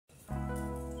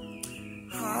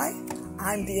Hi,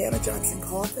 I'm Deanna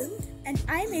Johnson-Coffin. And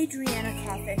I'm Adriana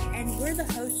Coffin, and we're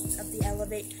the hosts of the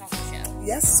Elevate Talk Show.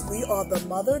 Yes, we are the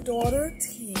mother-daughter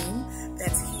team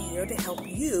that's here to help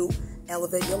you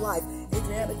elevate your life.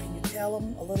 Adriana, can you tell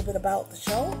them a little bit about the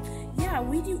show? Yeah,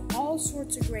 we do all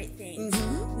sorts of great things.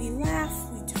 We laugh,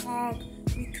 we talk,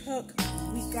 we cook,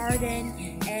 we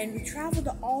garden, and we travel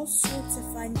to all sorts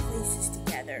of fun places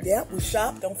together. Yep, we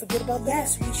shop. Don't forget about that.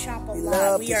 Yes, we shop a lot.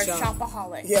 Love We to are shop.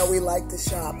 shopaholics. Yeah, we like to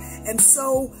shop. And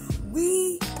so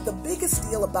the biggest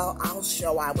deal about our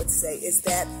show, I would say, is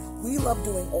that we love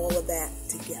doing all of that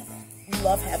together. We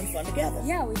love having fun together.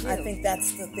 Yeah, we do. I think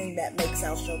that's the thing that makes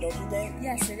our show, don't you think?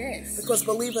 Yes, it is. Because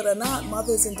believe it or not,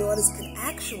 mothers and daughters can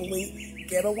actually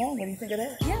get along. What do you think of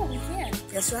that? Yeah, we can.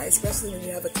 That's right, especially when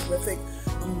you have a terrific,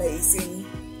 amazing,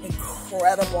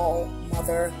 incredible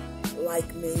mother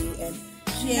like me. And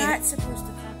You're not supposed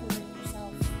to compliment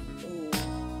yourself. Ooh,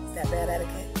 is that bad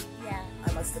etiquette? Yeah.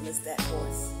 I must have missed that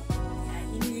course.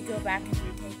 Yeah, you need to go back and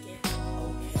retake it.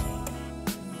 Okay.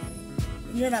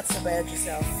 You're not so bad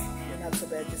yourself. You're not so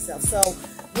bad yourself. So,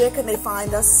 where can they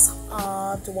find us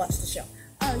to watch the show?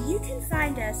 You can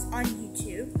find us on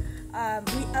YouTube.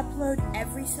 We upload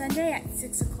every Sunday at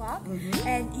 6 o'clock,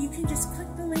 and you can just click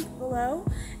the link below,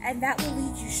 and that will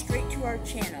lead you straight to our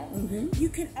channel. You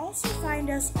can also find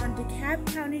us on DeKalb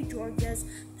County, Georgia's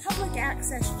Public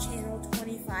Access Channel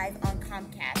 25 on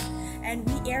Comcast, and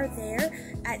we air there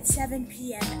at 7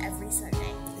 p.m. every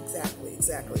Sunday.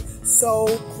 Exactly. So,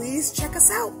 please check us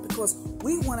out, because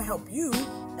we want to help you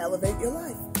elevate your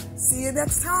life. See you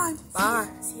next time. Bye.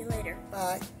 See you later.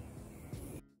 Bye.